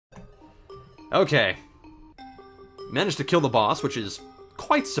Okay. Managed to kill the boss, which is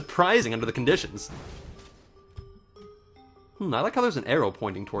quite surprising under the conditions. I like how there's an arrow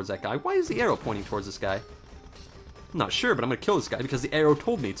pointing towards that guy. Why is the arrow pointing towards this guy? I'm not sure, but I'm gonna kill this guy because the arrow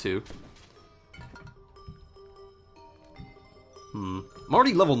told me to. I'm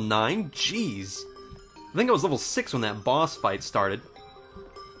already level 9? Jeez. I think I was level 6 when that boss fight started.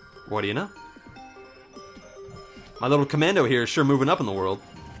 What do you know? My little commando here is sure moving up in the world.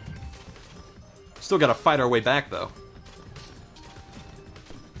 Still gotta fight our way back, though.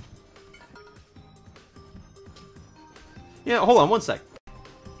 Yeah, hold on one sec.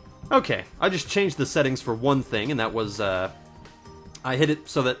 Okay, I just changed the settings for one thing, and that was, I hit it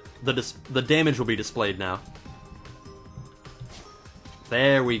so that the damage will be displayed now.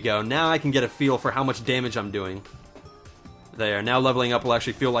 There we go. Now I can get a feel for how much damage I'm doing. There, now leveling up will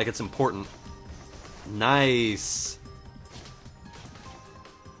actually feel like it's important. Nice.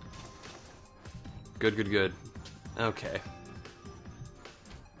 Good, good, good. Okay.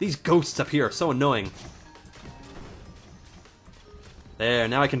 These ghosts up here are so annoying. There,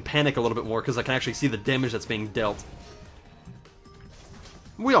 now I can panic a little bit more because I can actually see the damage that's being dealt.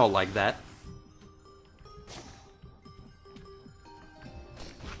 We all like that.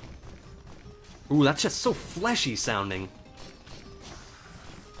 Ooh, that's just so fleshy sounding.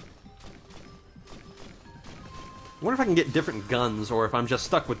 I wonder if I can get different guns, or if I'm just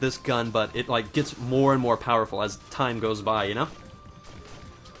stuck with this gun, but it like gets more and more powerful as time goes by, you know?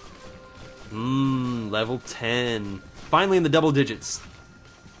 Level 10. Finally in the double digits.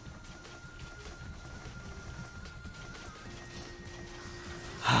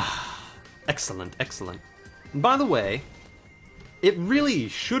 Excellent, excellent. And by the way, it really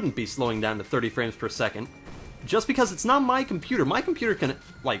shouldn't be slowing down to 30 frames per second, just because it's not my computer. My computer can,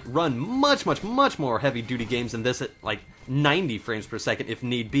 like, run much, much, much more heavy-duty games than this at, like, 90 frames per second if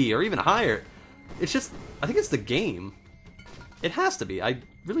need be, or even higher. It's just, I think it's the game. It has to be. I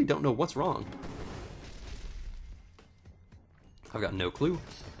really don't know what's wrong. I've got no clue.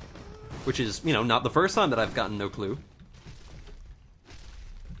 Which is, you know, not the first time that I've gotten no clue.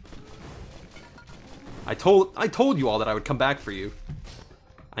 I told you all that I would come back for you.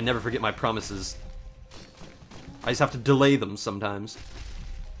 I never forget my promises. I just have to delay them sometimes.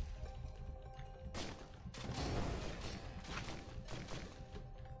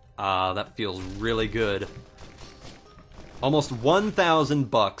 Ah, that feels really good. Almost 1,000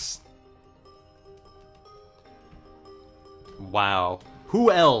 bucks. Wow.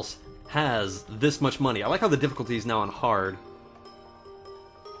 Who else has this much money? I like how the difficulty is now on hard.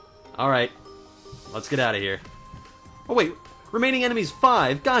 Alright. Let's get out of here. Oh wait, remaining enemies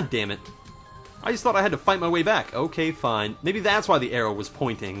 5? God damn it. I just thought I had to fight my way back. Okay, fine. Maybe that's why the arrow was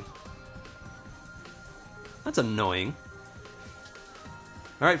pointing. That's annoying.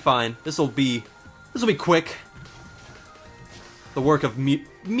 Alright, fine. This'll be quick. The work of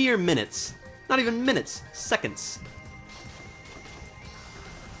mere minutes. Not even minutes. Seconds.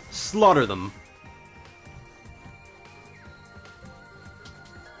 Slaughter them.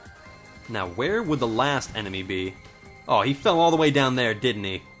 Now, where would the last enemy be? Oh, he fell all the way down there, didn't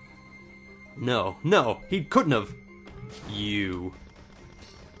he? No, no, he couldn't have. You.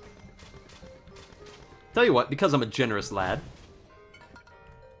 Tell you what, because I'm a generous lad.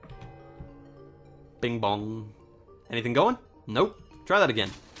 Bing bong. Anything going? Nope. Try that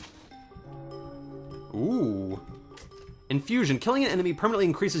again. Ooh. Infusion. Killing an enemy permanently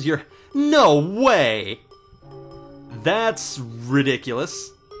increases your... No way! That's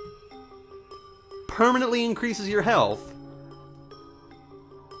ridiculous. Permanently increases your health.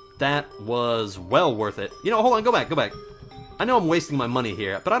 That was well worth it. You know, hold on, go back, go back. I know I'm wasting my money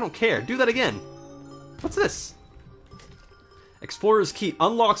here, but I don't care. Do that again. What's this? Explorer's Key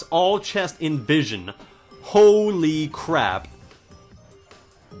unlocks all chests in vision. Holy crap.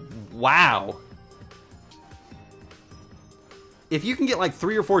 Wow. If you can get like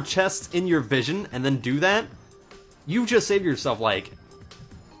 3 or 4 chests in your vision and then do that, you've just saved yourself like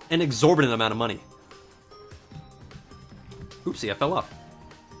an exorbitant amount of money. Oopsie, I fell off.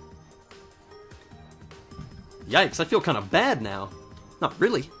 Yikes, I feel kind of bad now. Not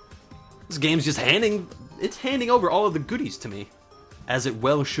really. This game's just handing over all of the goodies to me. As it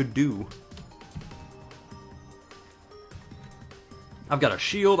well should do. I've got a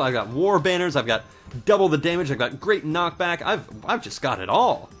shield, I've got war banners, I've got double the damage, I've got great knockback, I've just got it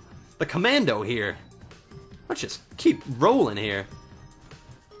all. The commando here. Let's just keep rolling here.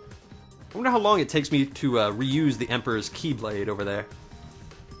 I wonder how long it takes me to reuse the Emperor's Keyblade over there.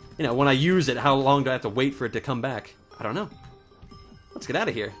 You know, when I use it, how long do I have to wait for it to come back? I don't know. Let's get out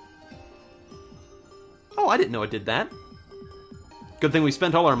of here. Oh, I didn't know it did that. Good thing we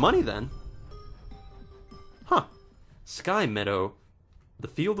spent all our money then. Sky Meadow. The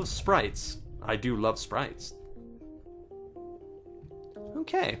Field of Sprites. I do love sprites.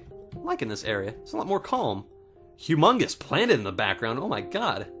 Okay. I'm liking this area. It's a lot more calm. Humongous planet in the background. Oh my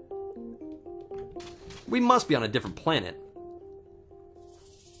god. We must be on a different planet.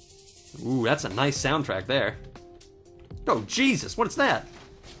 Ooh, that's a nice soundtrack there. Oh, Jesus, what is that?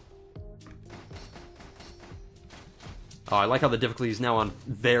 Oh, I like how the difficulty is now on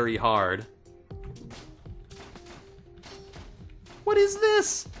very hard. What is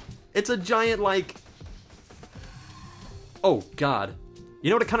this? It's a giant, like... Oh, God. You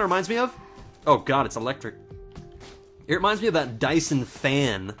know what it kind of reminds me of? Oh, God, it's electric. It reminds me of that Dyson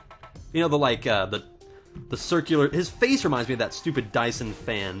fan. You know, the, like, the circular... His face reminds me of that stupid Dyson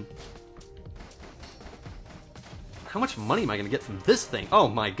fan. How much money am I going to get from this thing? Oh,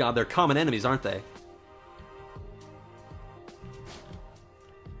 my God, they're common enemies, aren't they?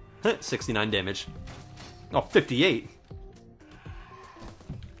 69 damage. Oh, 58.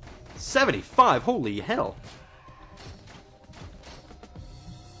 75, holy hell.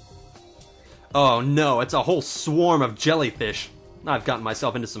 Oh no, it's a whole swarm of jellyfish. I've gotten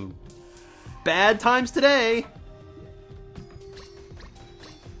myself into some bad times today.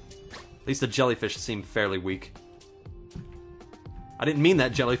 At least the jellyfish seem fairly weak. I didn't mean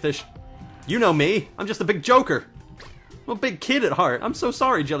that, jellyfish. You know me, I'm just a big joker. I'm a big kid at heart. I'm so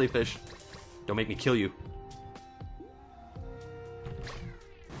sorry, jellyfish. Don't make me kill you.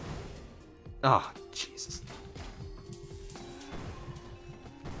 Ah, oh, Jesus.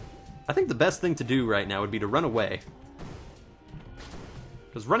 I think the best thing to do right now would be to run away.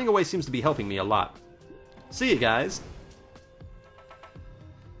 Because running away seems to be helping me a lot. See you guys.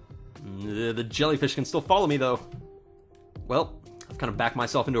 The jellyfish can still follow me, though. Well, I've kind of backed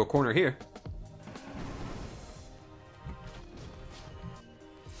myself into a corner here.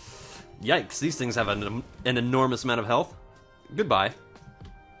 Yikes, these things have an enormous amount of health. Goodbye.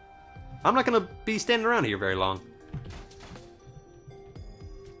 I'm not going to be standing around here very long.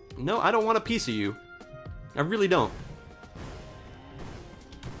 No, I don't want a piece of you. I really don't.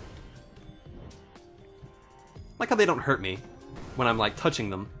 Like how they don't hurt me when I'm, like, touching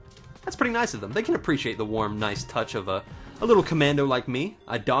them. That's pretty nice of them. They can appreciate the warm, nice touch of a little commando like me.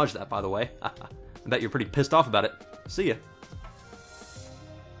 I dodged that, by the way. I bet you're pretty pissed off about it. See ya.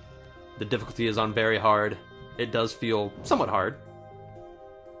 The difficulty is on very hard. It does feel somewhat hard.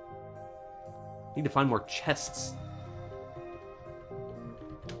 Need to find more chests.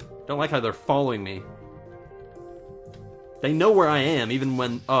 Don't like how they're following me. They know where I am, even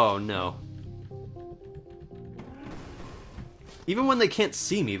when... Oh, no. Even when they can't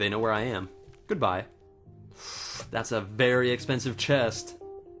see me, they know where I am. Goodbye. That's a very expensive chest.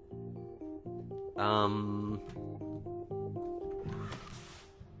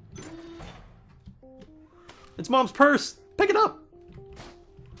 It's Mom's purse! Pick it up!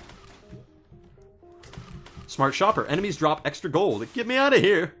 Smart shopper. Enemies drop extra gold. Get me out of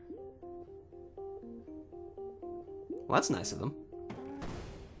here! Well, that's nice of them.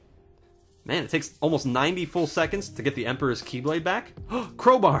 Man, it takes almost 90 full seconds to get the Emperor's Keyblade back.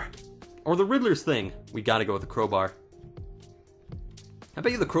 Crowbar! Or the Riddler's thing. We gotta go with the crowbar. I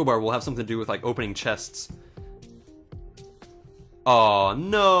bet you the crowbar will have something to do with, like, opening chests. Oh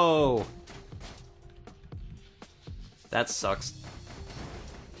no! That sucks.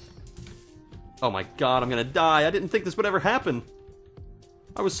 Oh my god, I'm gonna die. I didn't think this would ever happen.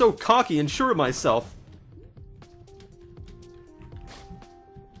 I was so cocky and sure of myself.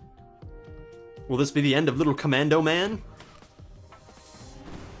 Will this be the end of Little Commando Man?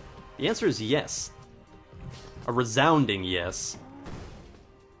 The answer is yes. A resounding yes.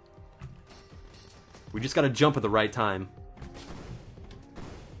 We just gotta jump at the right time.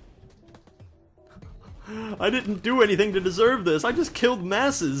 I didn't do anything to deserve this. I just killed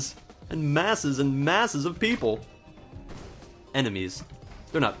masses. And masses and masses of people. Enemies.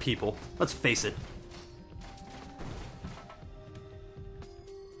 They're not people. Let's face it.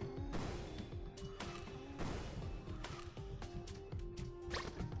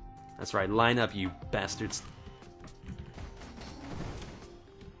 That's right, line up, you bastards.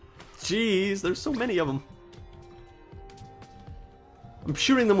 Jeez, there's so many of them. I'm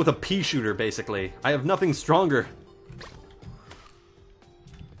shooting them with a pea shooter, basically. I have nothing stronger.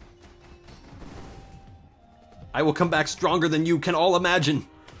 I will come back stronger than you can all imagine.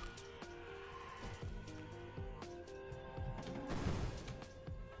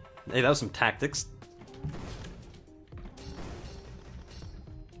 Hey, that was some tactics.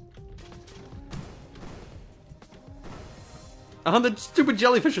 The stupid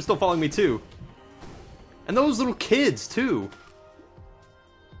jellyfish are still following me, too. And those little kids, too.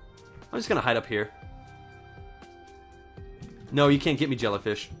 I'm just gonna hide up here. No, you can't get me,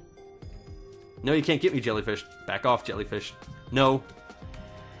 jellyfish. No, you can't get me, jellyfish. Back off, jellyfish. No.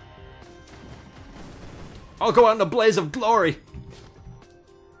 I'll go out in a blaze of glory.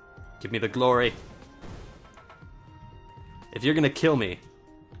 Give me the glory. If you're gonna kill me,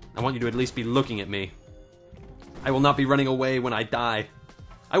 I want you to at least be looking at me. I will not be running away when I die.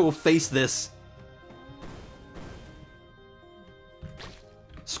 I will face this.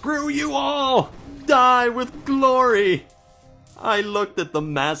 Screw you all! Die with glory! I looked at the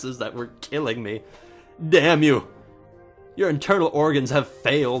masses that were killing me. Damn you! Your internal organs have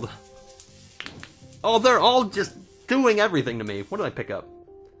failed. Oh, they're all just doing everything to me. What did I pick up?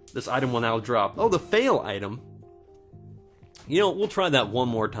 This item will now drop. Oh, the fail item. You know, we'll try that one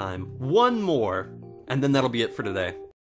more time. One more, and then that'll be it for today.